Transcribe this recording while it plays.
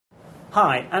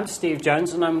Hi, I'm Steve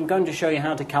Jones and I'm going to show you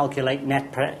how to calculate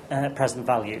net present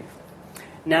value.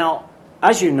 Now,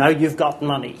 as you know, you've got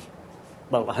money.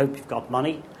 Well, I hope you've got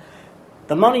money.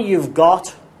 The money you've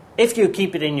got, if you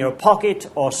keep it in your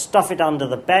pocket or stuff it under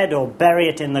the bed or bury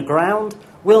it in the ground,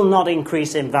 will not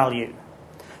increase in value.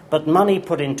 But money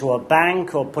put into a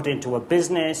bank or put into a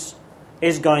business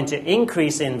is going to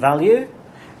increase in value,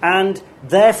 and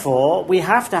therefore we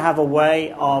have to have a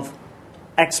way of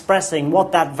expressing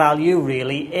what that value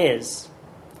really is.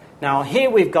 Now here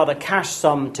we've got a cash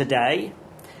sum today,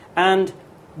 and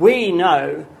we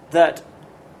know that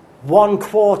 1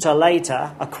 quarter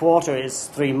later, a quarter is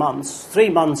 3 months, 3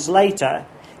 months later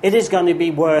it is going to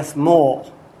be worth more.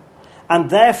 And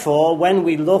therefore when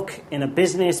we look in a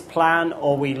business plan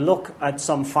or we look at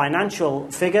some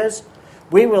financial figures,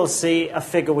 we will see a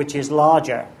figure which is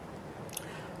larger.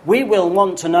 We will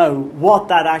want to know what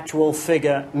that actual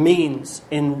figure means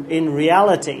in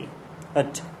reality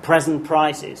at present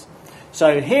prices.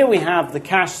 So here we have the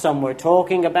cash sum we're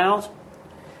talking about.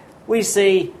 We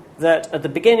see that at the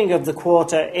beginning of the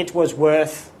quarter it was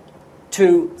worth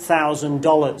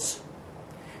 $2,000.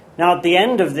 Now at the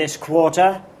end of this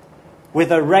quarter,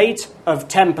 with a rate of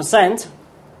 10%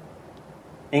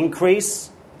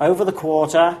 increase over the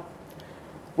quarter,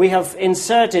 we have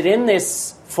inserted in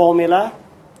this formula,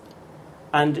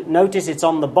 and notice it's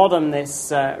on the bottom,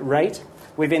 this rate.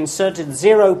 We've inserted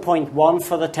 0.1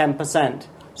 for the 10%.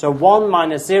 So 1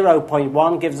 minus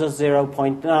 0.1 gives us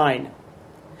 0.9.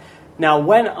 Now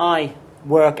when I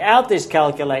work out this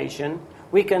calculation,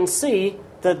 we can see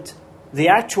that the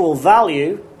actual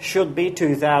value should be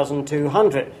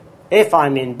 2,200. If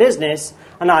I'm in business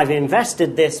and I've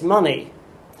invested this money,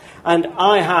 and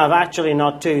I have actually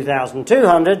not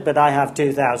 2,200, but I have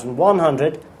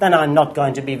 2,100, then I'm not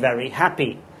going to be very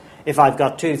happy. If I've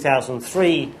got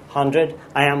 2,300,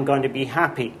 I am going to be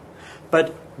happy. But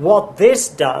what this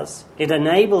does, it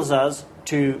enables us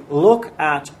to look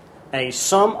at a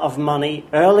sum of money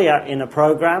earlier in a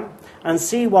program and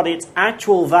see what its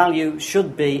actual value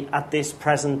should be at this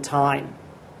present time.